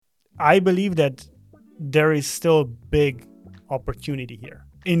I believe that there is still a big opportunity here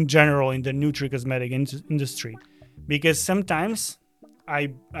in general in the nutricosmetic industry, because sometimes I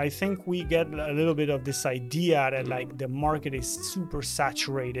think we get a little bit of this idea that like the market is super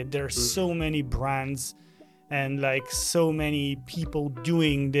saturated. There's so many brands and like so many people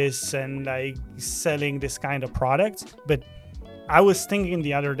doing this and like selling this kind of products. But I was thinking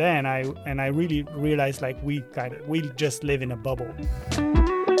the other day, and I really realized like we just live in a bubble.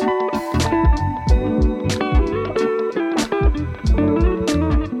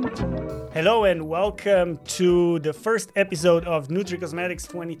 Hello and welcome to the first episode of NutriCosmetics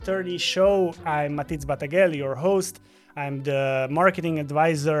 2030 show. I'm Matic Batagel, your host. I'm the marketing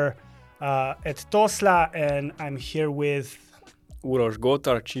advisor at Tosla, and I'm here with Uroš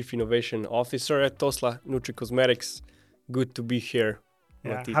Gotar, Chief Innovation Officer at Tosla NutriCosmetics. Good to be here,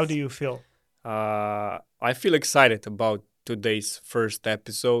 Matic. How do you feel? I feel excited about today's first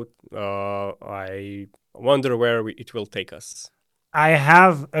episode. I wonder where it will take us. I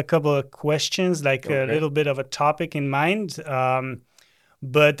have a couple of questions, like a little bit of a topic in mind.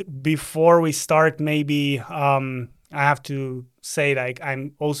 But before we start, maybe I have to say, like,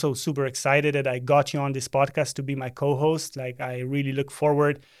 I'm also super excited that I got you on this podcast to be my co-host. Like, I really look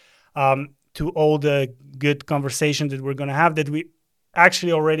forward to all the good conversations that we're going to have, that we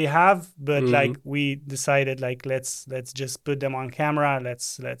actually already have, but like we decided, like, let's just put them on camera.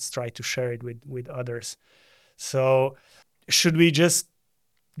 Let's try to share it with others. So should we just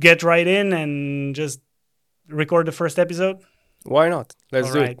get right in and just record the first episode? Why not?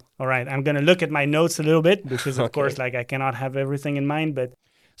 Let's do it. All right. I'm going to look at my notes a little bit because, of course, like I cannot have everything in mind. But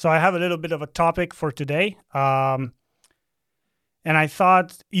so I have a little bit of a topic for today. And I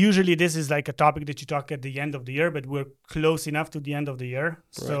thought usually this is like a topic that you talk at the end of the year, but we're close enough to the end of the year.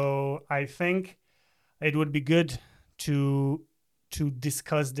 Right. So I think it would be good to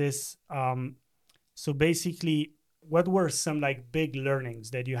discuss this. So basically, what were some like big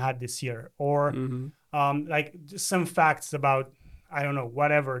learnings that you had this year, or like some facts about, I don't know,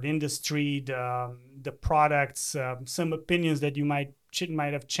 whatever, the industry, the products, some opinions that you might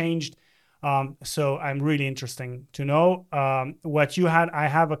have changed. So I'm really interested to know what you had. I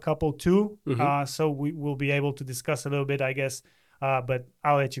have a couple too. So we will be able to discuss a little bit, I guess. But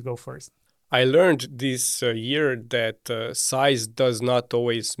I'll let you go first. I learned this year that size does not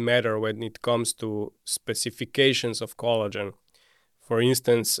always matter when it comes to specifications of collagen. For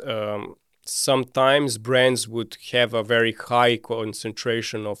instance, sometimes brands would have a very high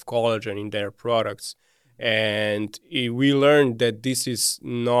concentration of collagen in their products. And we learned that this is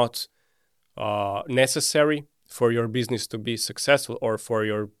not necessary for your business to be successful or for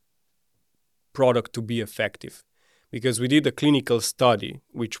your product to be effective. Because we did a clinical study,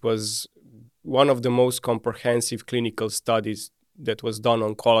 which was one of the most comprehensive clinical studies that was done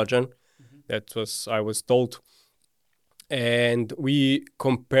on collagen. That was, I was told. And we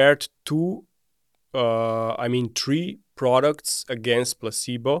compared three products against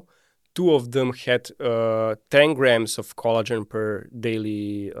placebo. Two of them had 10 grams of collagen per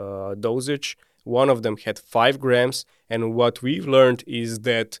daily dosage. One of them had 5 grams. And what we've learned is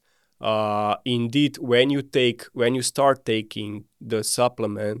that indeed, when you start taking the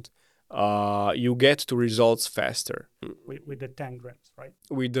supplement, you get to results faster. With the 10 grams, right?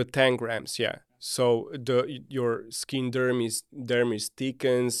 With the 10 grams, yeah. So your skin dermis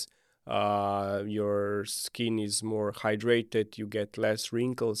thickens, your skin is more hydrated, you get less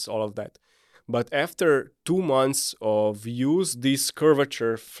wrinkles, all of that. But after 2 months of use, this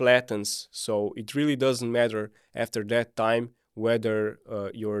curvature flattens. So it really doesn't matter after that time whether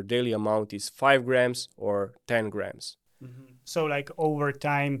your daily amount is 5 grams or 10 grams. So like over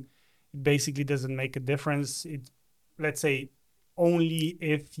time, basically doesn't make a difference. Let's say only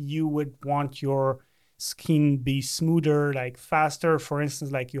if you would want your skin be smoother, like faster. For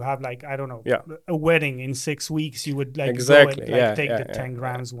instance, like you have like, I don't know, a wedding in 6 weeks, you would like go and like take the 10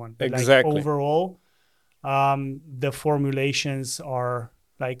 grams one. But exactly. Like overall, the formulations are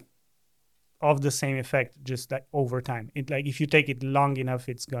like of the same effect, just like over time. It like if you take it long enough,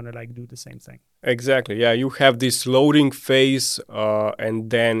 it's gonna like do the same thing. Exactly. Yeah, you have this loading phase, and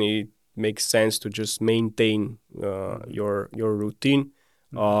then it makes sense to just maintain your routine.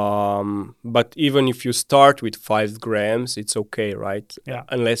 But even if you start with 5 grams, it's okay, right? Yeah.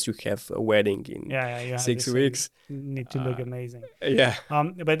 Unless you have a wedding in 6 weeks. Need to look amazing. Yeah.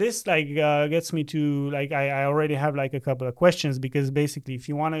 But this like gets me to like I already have like a couple of questions, because basically if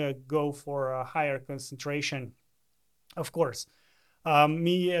you want to go for a higher concentration, of course,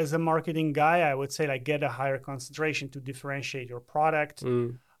 me as a marketing guy, I would say like get a higher concentration to differentiate your product.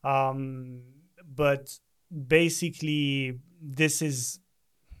 But basically this is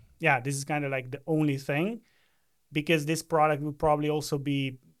yeah, this is kind of like the only thing, because this product will probably also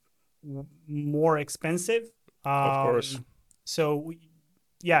be more expensive. Of course. So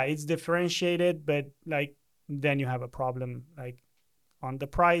yeah, it's differentiated, but like then you have a problem like on the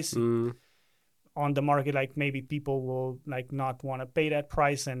price Mm, on the market. Like maybe people will like not want to pay that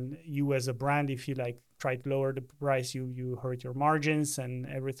price, and you as a brand, if you like try to lower the price, you hurt your margins and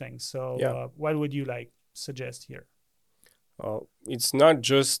everything. So yeah. what would you like suggest here? It's not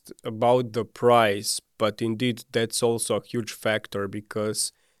just about the price, but indeed that's also a huge factor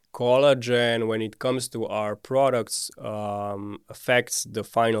because collagen, when it comes to our products, affects the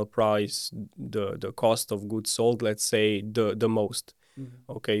final price, the cost of goods sold, let's say, the most. Mhm.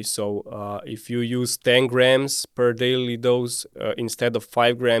 Okay, so if you use 10 grams per daily dose instead of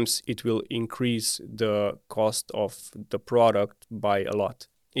 5 grams, it will increase the cost of the product by a lot.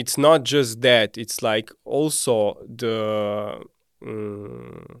 It's not just that, it's like also the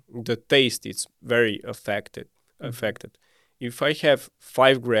taste is very Mhm. affected. If I have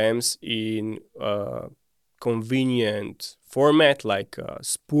 5 grams in a convenient format like a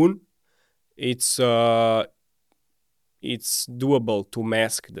spoon, it's it's doable to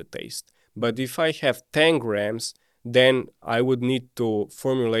mask the taste. But Mhm. if I have 10 grams, then I would need to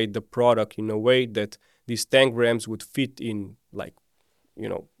formulate the product in a way that these 10 grams would fit in like,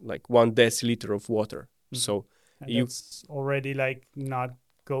 like 1 deciliter of water. Mhm. So And you that's already like not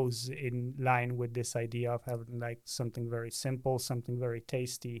goes in line with this idea of having like something very simple, something very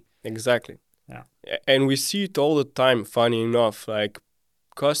tasty. exactly. Yeah. And we see it all the time, funny enough, like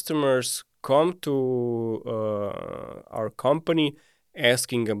customers come to our company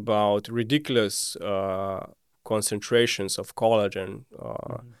asking about ridiculous concentrations of collagen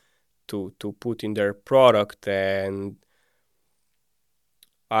Mhm. to put in their product, and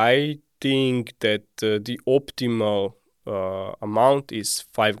I think that the optimal amount is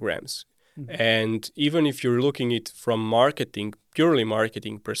 5 grams. Mhm. And even if you're looking it from marketing, purely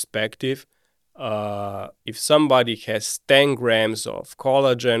marketing perspective, if somebody has 10 grams of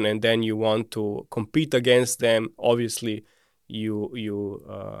collagen and then you want to compete against them, obviously you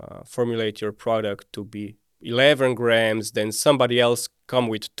formulate your product to be 11 grams, then somebody else come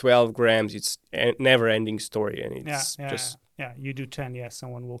with 12 grams. It's a never ending story, and Yeah, it's yeah, just yeah. You do 10, yeah,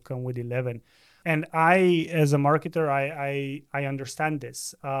 someone will come with 11. And I, as a marketer, I understand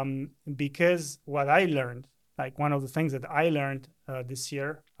this, because what I learned, like one of the things that I learned this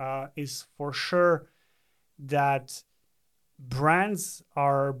year, is for sure that brands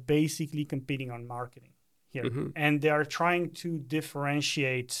are basically competing on marketing here, mhm. and they are trying to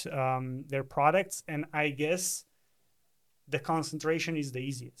differentiate their products. And I guess the concentration is the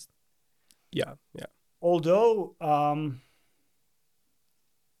easiest. Yeah, yeah. Although,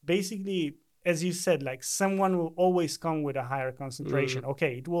 basically, as you said, like someone will always come with a higher concentration. Mm,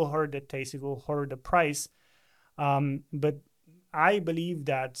 Okay, it will hurt the taste, it will hurt the price. But I believe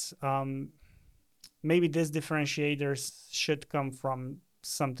that maybe these differentiators should come from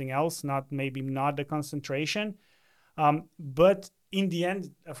something else, not maybe not the concentration. But in the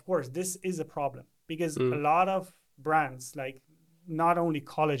end, of course, this is a problem because a mm, lot of brands, like not only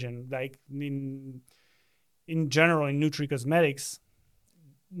collagen, like in general in nutricosmetics,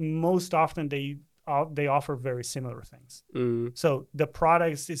 most often they offer very similar things. mm, So the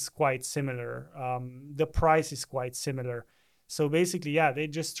products is quite similar. The price is quite similar. So basically, yeah, they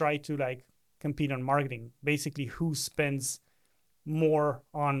just try to like compete on marketing. Basically, who spends more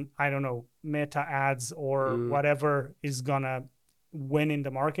on, I don't know, meta ads or mm, whatever is gonna win in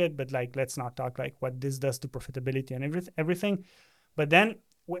the market. But like, let's not talk like what this does to profitability and everything. But then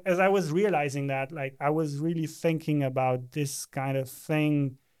as I was realizing that, like I was really thinking about this kind of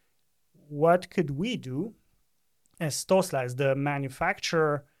thing. What could we do as Tosla, as the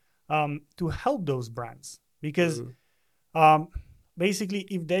manufacturer, to help those brands? Because mm, um, basically,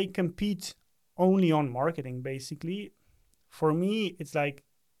 if they compete only on marketing, basically, for me, it's like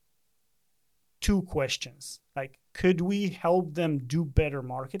two questions. Like, could we help them do better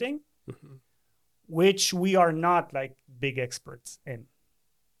marketing, mhm. which we are not like big experts in?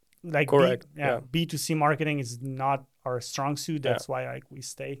 Like Correct. yeah, Yeah, B2C marketing is not our strong suit. yeah, That's why like we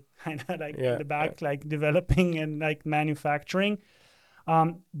stay kind of like in yeah, the yeah. back, like developing and like manufacturing.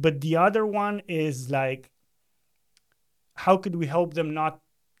 But the other one is like, how could we help them not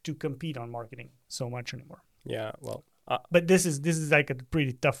to compete on marketing so much anymore? Yeah. But this is like a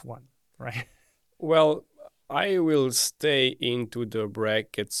pretty tough one, right? Well, I will stay into the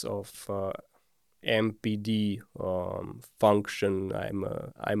brackets of MPD function.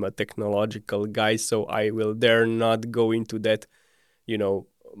 I'm a technological guy, so I will dare not go into that. You know,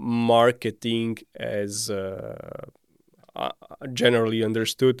 marketing as generally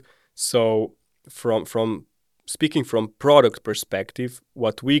understood. So from speaking from product perspective,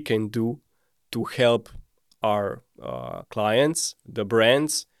 what we can do to help our clients, the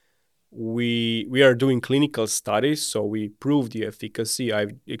brands, we are doing clinical studies, so we prove the efficacy.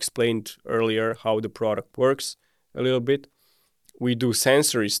 I've explained earlier how the product works a little bit. We do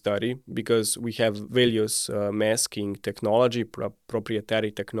sensory study because we have various masking technology,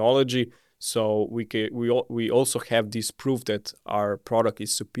 proprietary technology. So we also have this proof that our product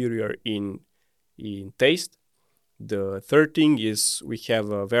is superior in taste. The third thing is we have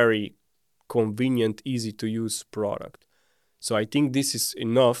a very convenient, easy to use product. So I think this is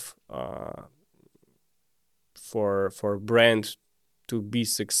enough for brand to be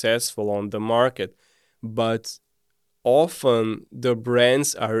successful on the market. But often the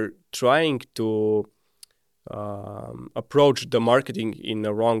brands are trying to approach the marketing in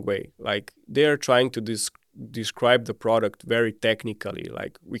a wrong way. Like they're trying to describe the product very technically.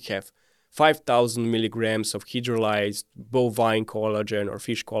 Like we have 5,000 milligrams of hydrolyzed bovine collagen or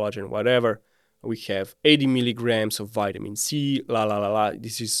fish collagen, whatever. We have 80 milligrams of vitamin C, la la la la.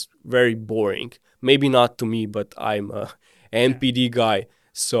 This is very boring. Maybe not to me, but I'm a NPD guy.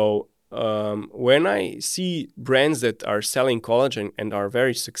 So when I see brands that are selling collagen and are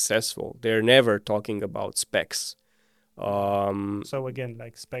very successful, they're never talking about specs. So again,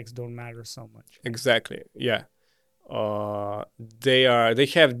 like specs don't matter so much. Exactly. Yeah. They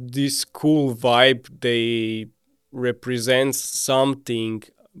have this cool vibe. They represent something,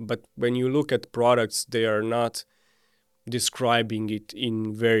 but when you look at products, they are not describing it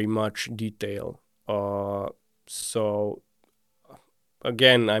in very much detail. So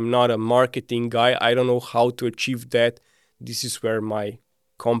again, I'm not a marketing guy. I don't know how to achieve that. This is where my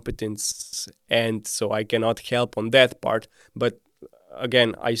competence ends, so I cannot help on that part. But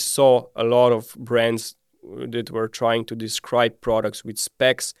again, I saw a lot of brands that were trying to describe products with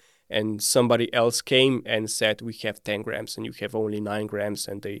specs, and somebody else came and said, we have 10 grams and you have only 9 grams,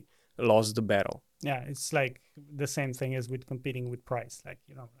 and they lost the battle. Yeah, it's like the same thing as with competing with price. Like,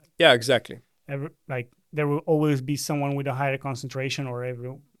 like, yeah, exactly. Like there will always be someone with a higher concentration or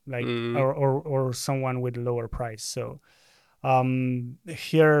or someone with a lower price. So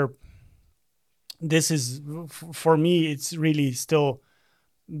here, this is, for me, it's really still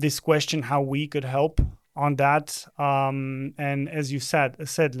this question how we could help on that. And as you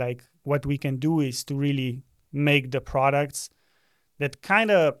said, like what we can do is to really make the products that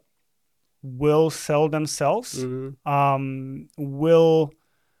kind of will sell themselves, will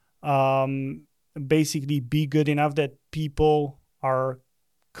basically be good enough that people are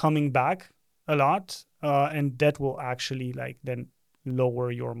coming back a lot, and that will actually like then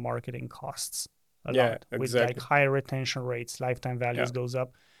lower your marketing costs a lot, with like higher retention rates, lifetime values goes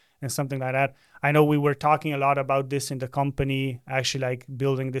up, and something like that. I know we were talking a lot about this in the company, actually, like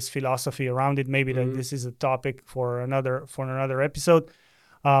building this philosophy around it. Maybe that this is a topic for another episode.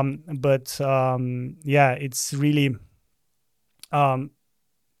 But yeah, it's really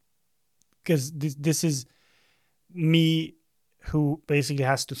because this is me who basically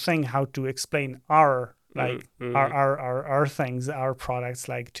has to think how to explain our our things, our products,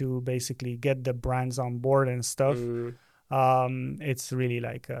 like to basically get the brands on board and stuff. It's really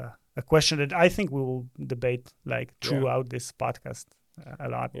like a question that I think we will debate like throughout this podcast a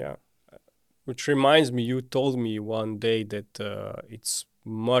lot. Yeah. Which reminds me, you told me one day that it's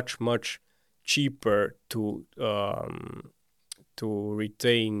much cheaper to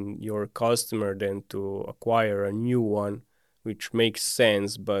retain your customer than to acquire a new one, which makes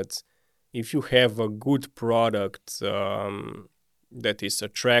sense. But if you have a good product that is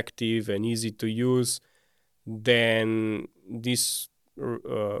attractive and easy to use, then this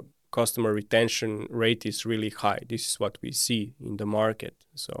customer retention rate is really high. This is what we see in the market.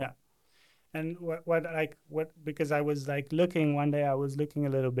 So yeah. And because I was like looking one day, I was looking a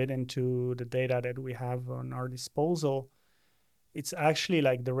little bit into the data that we have on our disposal. It's actually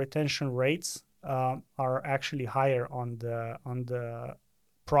like the retention rates are actually higher on the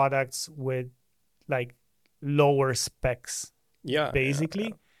products with like lower specs. Yeah,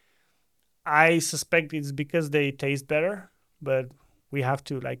 basically. I suspect it's because they taste better, but we have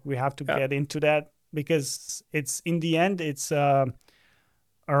to get into that, because it's in the end it's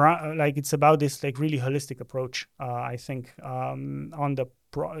around, like it's about this like really holistic approach, I think, on the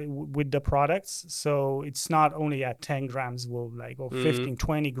with the products. So it's not only at 10 grams will like, or 15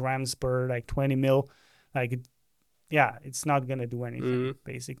 20 grams per like 20 mil, like it's not gonna do anything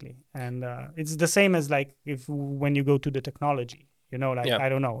basically. And it's the same as like when you go to the technology, I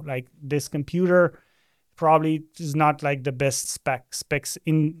don't know, like this computer probably is not like the best specs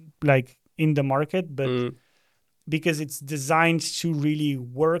in the market, but because it's designed to really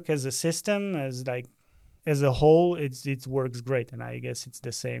work as a system, as a whole, it works great. And I guess it's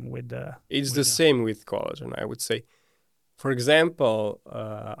the same with the. It's the same with collagen, I would say. For example,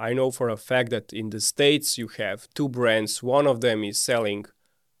 I know for a fact that in the States you have two brands. One of them is selling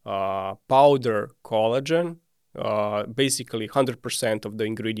powder collagen. Basically, 100% of the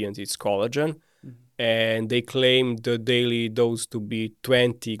ingredient is collagen. And they claim the daily dose to be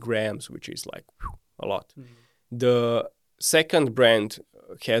 20 grams, which is like a lot. The second brand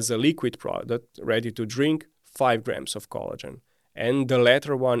has a liquid product ready to drink, 5 grams of collagen. And the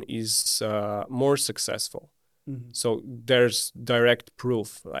latter one is more successful. So there's direct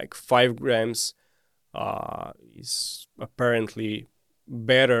proof, like 5 grams is apparently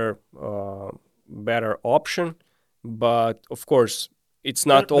better option. But of course, it's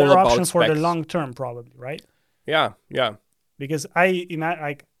not all better about option for specs. the long term, probably, right? Yeah. Because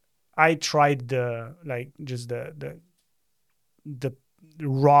I tried the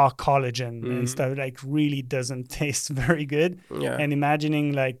raw collagen and stuff, like really doesn't taste very good. Yeah. And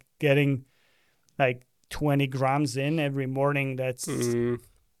imagining like getting like 20 grams in every morning, that's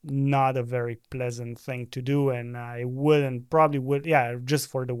not a very pleasant thing to do. And I probably would, just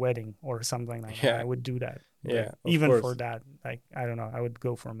for the wedding or something like that, I would do that. But Yeah, even for that, like, I don't know, I would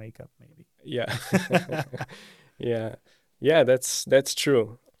go for makeup maybe. Yeah. Yeah, that's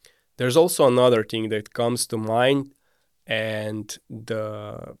true. There's also another thing that comes to mind, and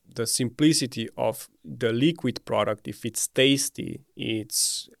the simplicity of the liquid product. If it's tasty,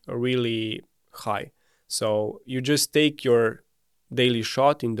 it's really high. So you just take your daily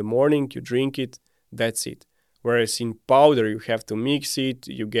shot in the morning, you drink it, that's it. Whereas in powder, you have to mix it,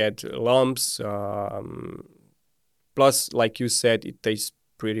 you get lumps. Plus, like you said, it tastes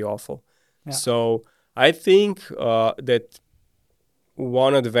pretty awful. Yeah. So I think that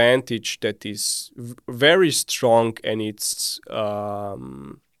one advantage that is very strong, and it's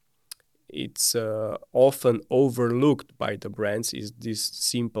often overlooked by the brands, is this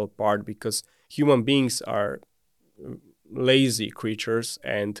simple part, because human beings are lazy creatures,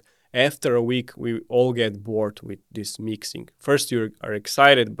 and after a week we all get bored with this mixing. First you are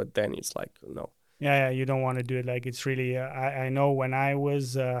excited, but then it's like, no. Yeah, you don't want to do it. Like, it's really I know when I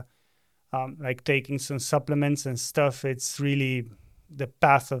was like taking some supplements and stuff, it's really the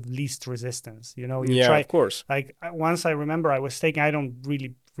path of least resistance. You try, of course. Like, once I remember I was taking, I don't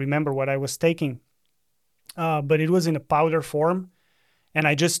really remember what I was taking, but it was in a powder form, and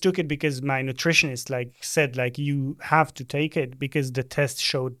I just took it because my nutritionist said you have to take it because the test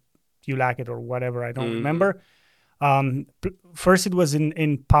showed you lack it or whatever. I don't remember. First it was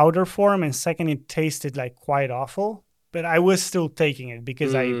in powder form, and second it tasted like quite awful. But I was still taking it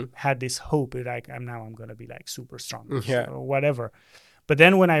because I had this hope that I'm gonna be like super strong, or whatever. But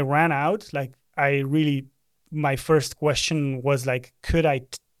then when I ran out, my first question was like, could I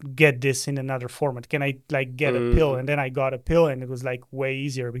get this in another format? Can I get a pill? And then I got a pill, and it was like way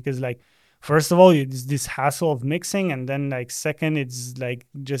easier because first of all, it's this hassle of mixing, and then second, it's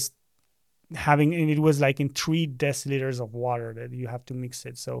just having, and it was in 3 deciliters of water that you have to mix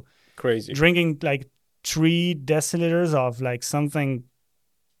it. So crazy. Drinking 3 deciliters of something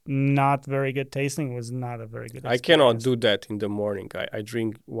not very good tasting was not a very good experience. I cannot do that in the morning. I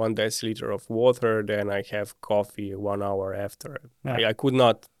drink 1 deciliter of water, then I have coffee 1 hour after. Yeah. I could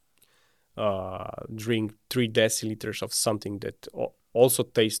not drink 3 deciliters of something that also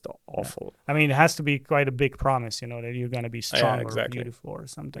tastes awful. I mean, it has to be quite a big promise, that you're going to be strong or beautiful or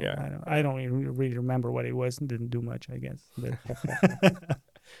something. Yeah. I don't really remember what it was. Didn't do much, I guess. But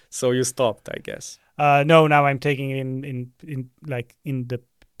So you stopped, I guess. No, now I'm taking it in the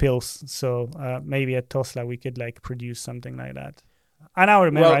pills. So maybe at Tosla we could produce something like that. I now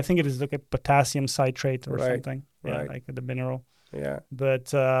remember. I think it is like a potassium citrate or something. Yeah, like the mineral. Yeah. But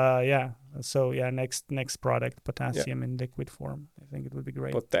so next product, potassium in liquid form. I think it would be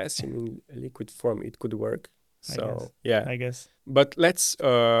great. Potassium in liquid form, it could work. So I guess. But let's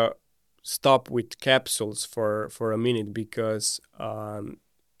stop with capsules for a minute, because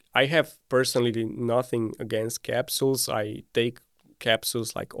I have personally nothing against capsules. I take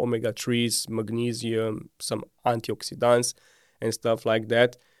capsules like omega-3s, magnesium, some antioxidants and stuff like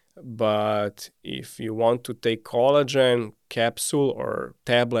that. But if you want to take collagen capsule or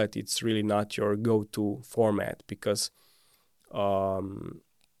tablet, it's really not your go-to format, because probably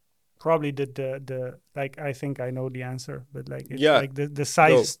the I think I know the answer, but the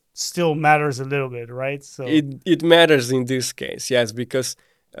size still matters a little bit, right? So it matters in this case, yes, because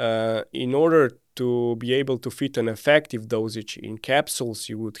in order to be able to fit an effective dosage in capsules,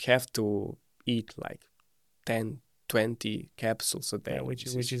 you would have to eat 10-20 capsules a day.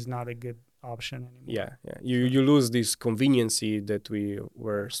 which is not a good option anymore. Yeah. You lose this conveniency that we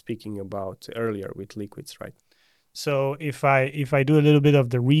were speaking about earlier with liquids, right? So if I do a little bit of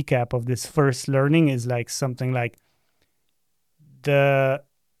the recap of this first learning, is like something like the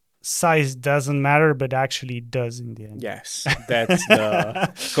size doesn't matter, but actually it does in the end. Yes, that's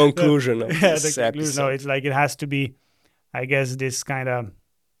the conclusion of this episode. No, it's like it has to be, I guess, this kind of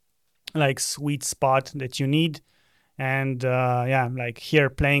like sweet spot that you need. And yeah, like here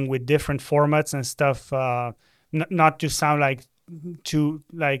playing with different formats and stuff, not to sound like too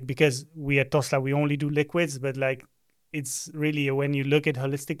like, because we at Tosla we only do liquids, but like it's really, when you look at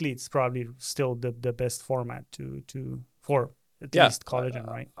holistically, it's probably still the best format for at least collagen,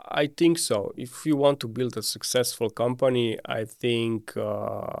 right? I think so. If you want to build a successful company, I think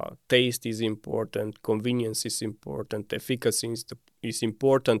taste is important, convenience is important, efficacy is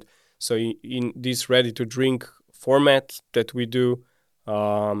important. So in this ready-to-drink format that we do,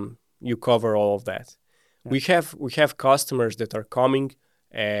 you cover all of that. Yeah. We have customers that are coming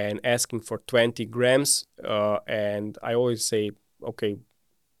and asking for 20 grams, and I always say, okay,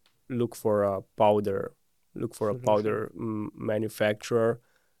 look for a powder manufacturer,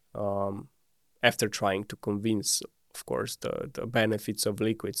 after trying to convince, of course, the benefits of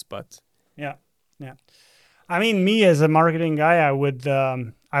liquids. But yeah. I mean, me as a marketing guy, I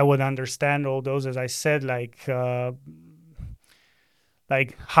would understand all those, as I said, like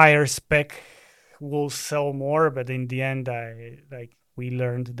higher spec will sell more, but in the end, we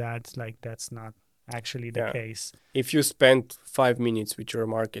learned that like that's not actually the case. If you spend 5 minutes with your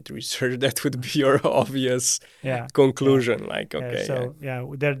market research, that would be your obvious conclusion. Like, okay. So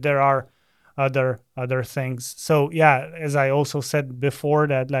there are other things. So yeah, as I also said before,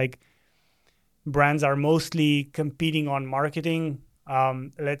 that like brands are mostly competing on marketing.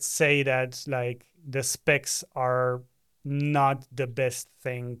 Let's say that like the specs are not the best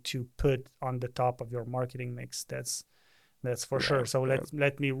thing to put on the top of your marketing mix. That's for sure. So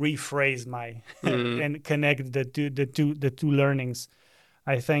let me rephrase my and connect the two learnings.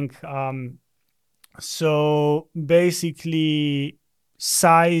 I think so basically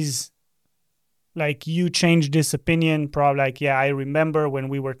size, like you changed this opinion probably, like I remember when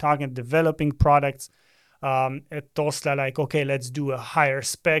we were talking developing products at Tosla, like okay, let's do a higher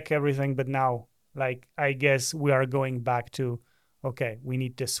spec everything, but now like I guess we are going back to okay, we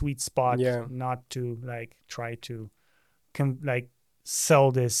need the sweet spot, not to like try to like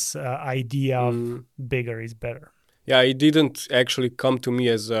sell this idea of bigger is better. Yeah, it didn't actually come to me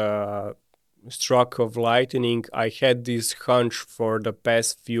as a stroke of lightning. I had this hunch for the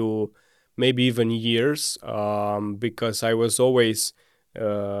past few, maybe even years, because I was always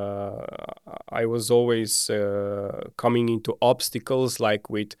coming into obstacles, like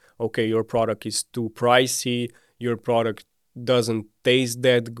with, okay, your product is too pricey, your product doesn't taste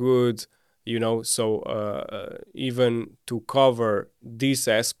that good, you know. So even to cover these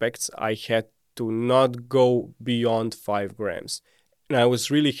aspects, I had to not go beyond 5 grams. And I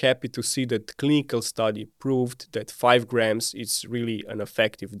was really happy to see that clinical study proved that 5 grams is really an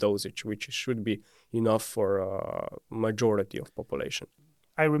effective dosage, which should be enough for a majority of population.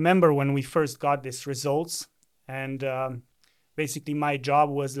 I remember when we first got these results, and basically my job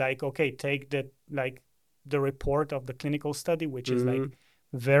was like, okay, take the report of the clinical study, which is like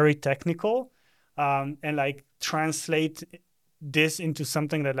very technical, and like translate this into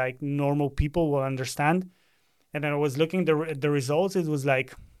something that like normal people will understand. And then I was looking at the results. It was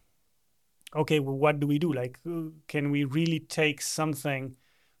like, okay, well, what do we do? Like, can we really take something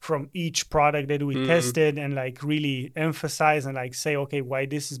from each product that we tested and like really emphasize and like say, okay, why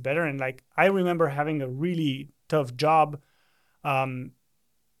this is better? And like, I remember having a really tough job,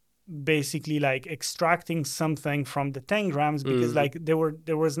 basically like extracting something from the 10 grams, because like there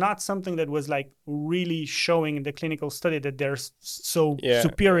was not something that was like really showing in the clinical study that they're so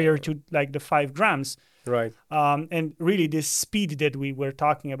superior to like the 5 grams. Right. And really this speed that we were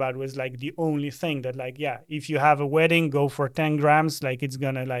talking about was like the only thing that like, yeah, if you have a wedding, go for 10 grams, like it's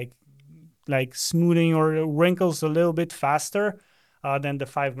gonna like smoothing your wrinkles a little bit faster than the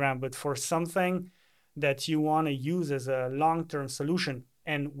 5 gram. But for something that you want to use as a long-term solution,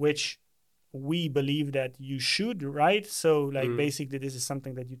 and which we believe that you should, right? So like basically this is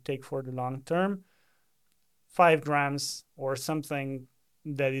something that you take for the long term, 5 grams or something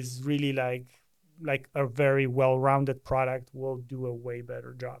that is really like a very well-rounded product will do a way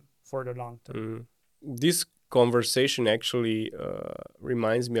better job for the long term. This conversation actually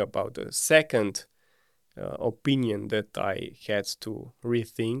reminds me about the second opinion that I had to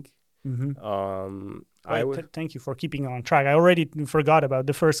rethink. Thank you for keeping on track. I already forgot about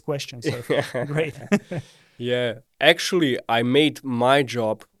the first question, so great. Yeah, actually, I made my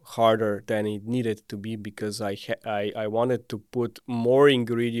job harder than it needed to be because I wanted to put more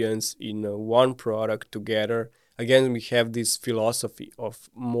ingredients in one product together. Again, we have this philosophy of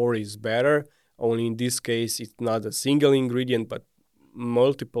more is better. Only in this case, it's not a single ingredient, but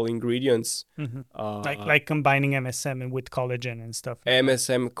multiple ingredients. Mm-hmm. Uh, Like combining MSM and with collagen and stuff like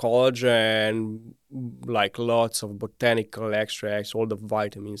MSM, collagen, like lots of botanical extracts, all the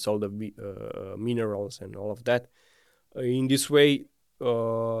vitamins, all the minerals, and all of that. In this way,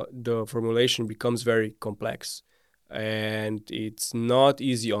 the formulation becomes very complex, and it's not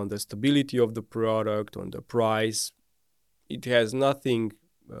easy on the stability of the product, on the price. It has nothing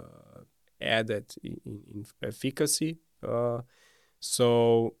added in efficacy.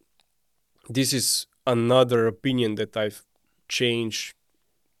 So this is another opinion that I've changed,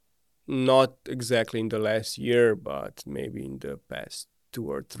 not exactly in the last year, but maybe in the past 2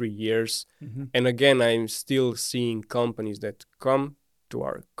 or 3 years. that. And again, I'm still seeing companies that come to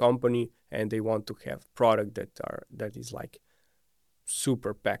our company and they want to have product that is like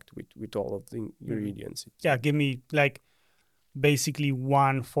super packed with all of the ingredients. Yeah, give me like basically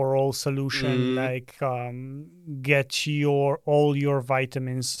one for all solution, Mm, like get your all your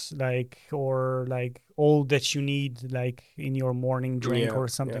vitamins, like, or like all that you need, like in your morning drink yeah, or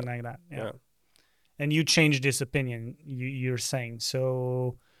yeah, something like that. Yeah. yeah. And you changed this opinion, you're saying.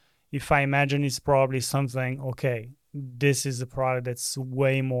 So if I imagine, it's probably something, okay, this is a product that's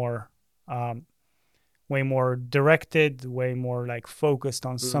um, way more directed, way more like focused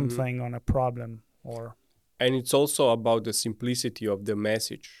on Hmm. something, on a problem, or And it's also about the simplicity of the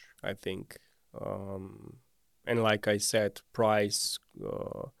message, I think. Um, and like I said, price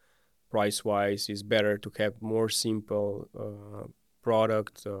wise is better to have more simple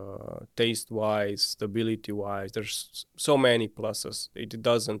product, taste wise, stability wise. There's so many pluses. It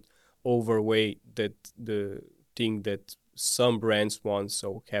doesn't overweigh that the thing that some brands want,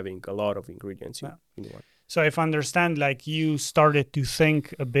 so having a lot of ingredients yeah. in one. So if I understand, like you started to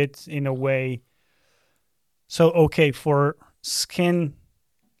think a bit in a way. So okay, for skin,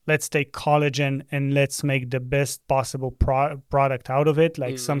 let's take collagen and let's make the best possible product out of it,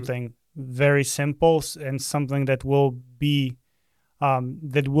 like Mm-hmm. something very simple and something that will be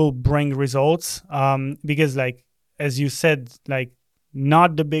that will bring results. Because like as you said, like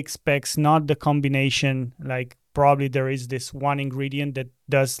not the big specs, not the combination. Like probably there is this one ingredient that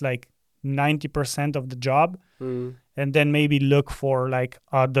does like 90% of the job, Mm-hmm. and then maybe look for like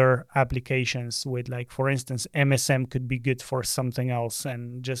other applications with, like, for instance, MSM could be good for something else,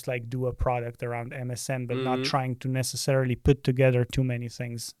 and just like do a product around MSM, but not Mm-hmm. trying to necessarily put together too many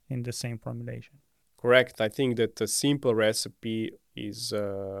things in the same formulation. Correct. I think that a simple recipe is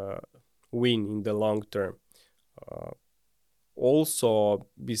a win in the long term. Uh, Also,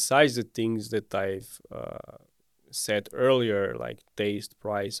 besides the things that I've said earlier, like taste,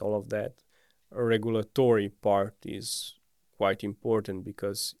 price, all of that, a regulatory part is quite important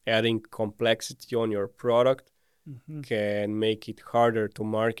because adding complexity on your product Mm-hmm. can make it harder to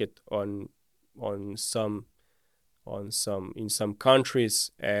market on some in some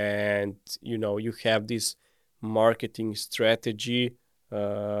countries, and you have this marketing strategy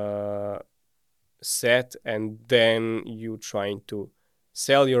uh, set, and then you trying to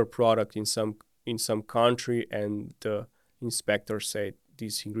sell your product in some country, and the inspector said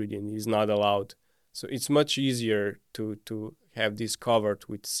this ingredient is not allowed. So it's much easier to have this covered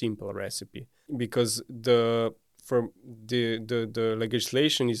with simple recipe because the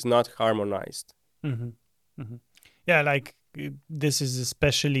legislation is not harmonized. Mm-hmm. Mm-hmm. Yeah, like this is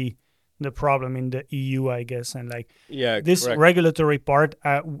especially the problem in the EU, I guess, and like Yeah, this correct. regulatory part,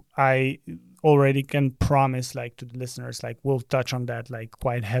 I already can promise, like, to the listeners, like we'll touch on that like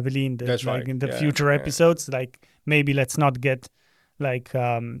quite heavily in the That's right. Yeah, future yeah, episodes. Like maybe let's not get like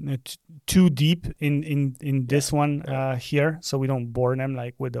too deep in yeah, this one yeah, here, so we don't bore them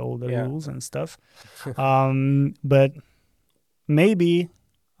like with all the yeah. rules and stuff. But maybe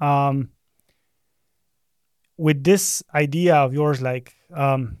um with this idea of yours, like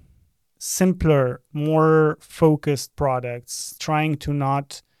simpler, more focused products, trying to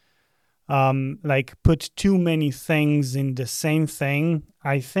not like put too many things in the same thing.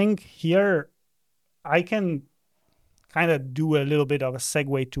 I think here I can kind of do a little bit of a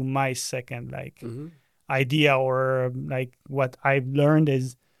segue to my second like Mm-hmm. idea, or like what I've learned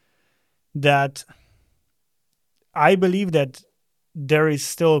is that I believe that there is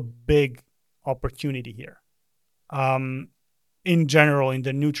still a big opportunity here. Um, in general in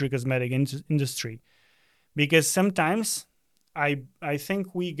the nutri-cosmetic industry, because sometimes I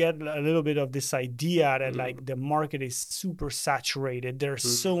think we get a little bit of this idea that Mm-hmm. like the market is super saturated, there's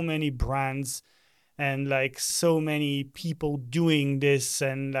so many brands, and like so many people doing this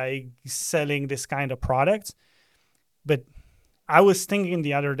and like selling this kind of products. But I was thinking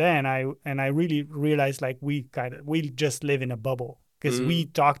the other day, and I really realized like we just live in a bubble because we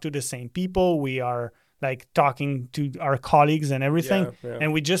talk to the same people. We are like talking to our colleagues and everything,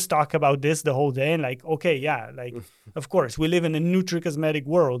 and we just talk about this the whole day. And like, okay, yeah, like of course we live in a nutricosmetic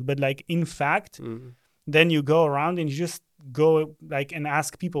world, but like in fact, then you go around and you just go like and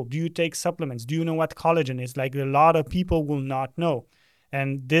ask people, do you take supplements? Do you know what collagen is? Like a lot of people will not know, and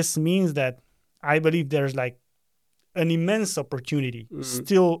this means that I believe there's like an immense opportunity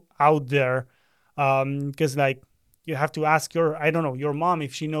still out there, because like you have to ask your, I don't know, your mom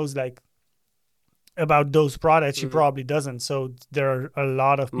if she knows like about those products. She probably doesn't. So there are a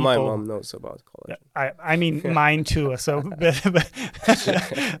lot of people. My mom knows about collagen. I mean mine too. So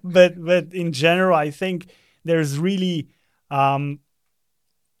but in general, I think there's really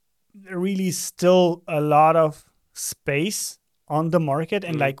really still a lot of space on the market.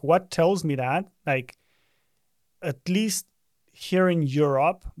 And like what tells me that, like at least here in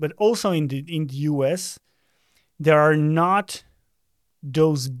Europe, but also in the US, there are not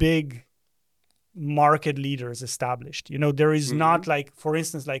those big market leaders established. You know, there is not like, for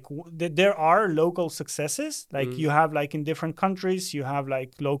instance, like there are local successes. Like you have like in different countries, you have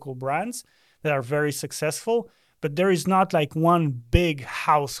like local brands that are very successful, but there is not like one big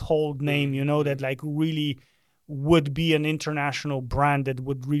household name, you know, that like really would be an international brand that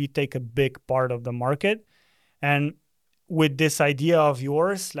would really take a big part of the market. And with this idea of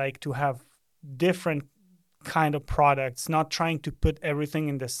yours, like to have different kind of products, not trying to put everything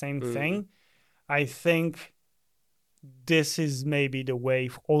in the same thing, I think this is maybe the way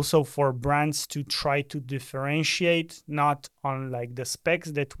also for brands to try to differentiate, not on like the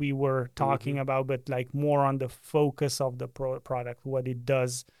specs that we were talking about, but like more on the focus of the product, what it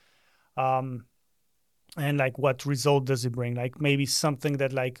does, and like what result does it bring. Like maybe something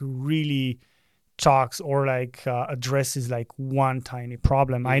that like really talks or like addresses like one tiny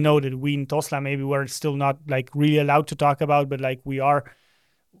problem. I know that we in Tosla maybe we're still not like really allowed to talk about, but like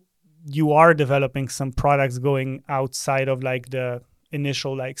you are developing some products going outside of like the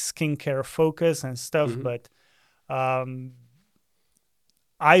initial like skincare focus and stuff. But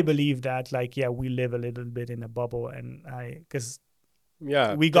I believe that like, yeah, we live a little bit in a bubble, and because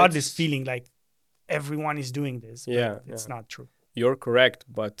we got this feeling like everyone is doing this, but it's not true. You're correct,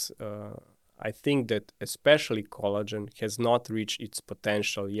 but I think that especially collagen has not reached its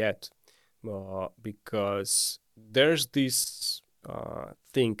potential yet, because there's this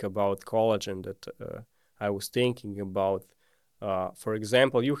thing about collagen that I was thinking about. For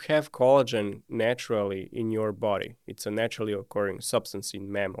example, you have collagen naturally in your body. It's a naturally occurring substance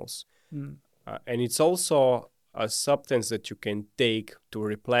in mammals. And it's also a substance that you can take to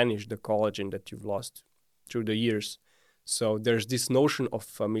replenish the collagen that you've lost through the years. So there's this notion of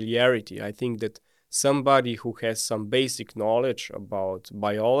familiarity. I think that somebody who has some basic knowledge about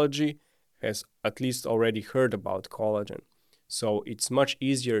biology has at least already heard about collagen. So it's much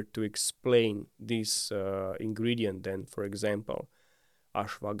easier to explain this ingredient than, for example,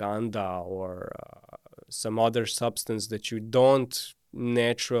 ashwagandha or some other substance that you don't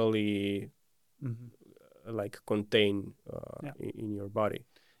naturally like contain in your body.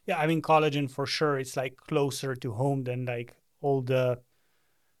 Yeah, I mean, collagen for sure, it's like closer to home than like all the,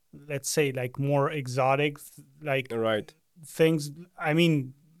 let's say, like more exotic like things. I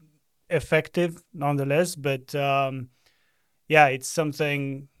mean, effective nonetheless, but yeah, it's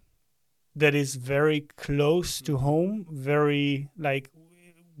something that is very close to home. Very like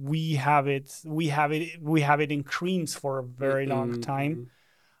we have it in creams for a very long time,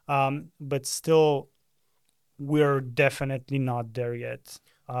 but still, we're definitely not there yet.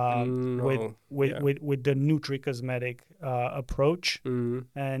 With the nutricosmetic approach.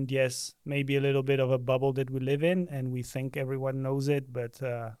 And yes, maybe a little bit of a bubble that we live in, and we think everyone knows it, but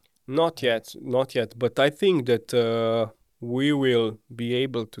not yet. But I think that we will be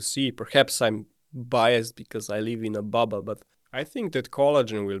able to see. Perhaps I'm biased because I live in a bubble, but I think that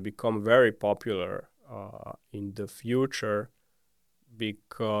collagen will become very popular in the future,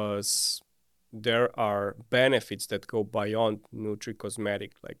 because there are benefits that go beyond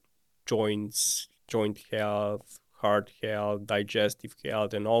nutricosmetic, like joint health, heart health, digestive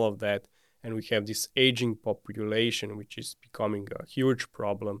health, and all of that. And we have this aging population, which is becoming a huge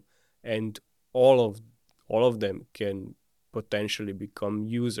problem, and all of them can potentially become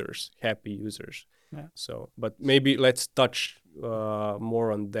happy users. Yeah. So, but maybe let's touch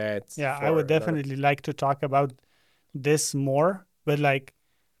more on that. Yeah, I would definitely like to talk about this more, but like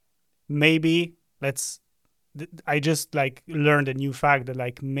maybe let's I just like learned a new fact that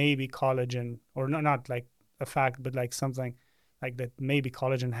like maybe collagen, or not like a fact, but like something like that, maybe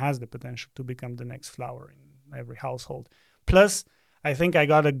collagen has the potential to become the next flower in every household. Plus, I think I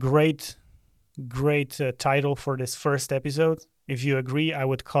got a great title for this first episode. If you agree, I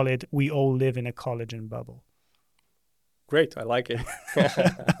would call it "We All Live in a Collagen Bubble." Great, I like it.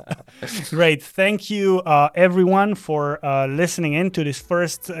 Great. Thank you, everyone, for listening in to this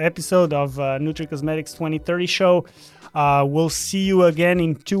first episode of NutriCosmetics 2030 show. We'll see you again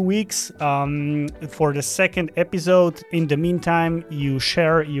in 2 weeks for the second episode. In the meantime, you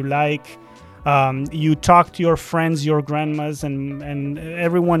share, you like, you talk to your friends, your grandmas, and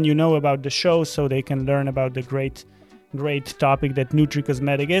everyone you know about the show so they can learn about the great topic that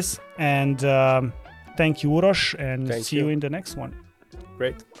NutriCosmetic is. And thank you, Uroš, and see you in the next one.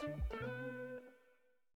 Great.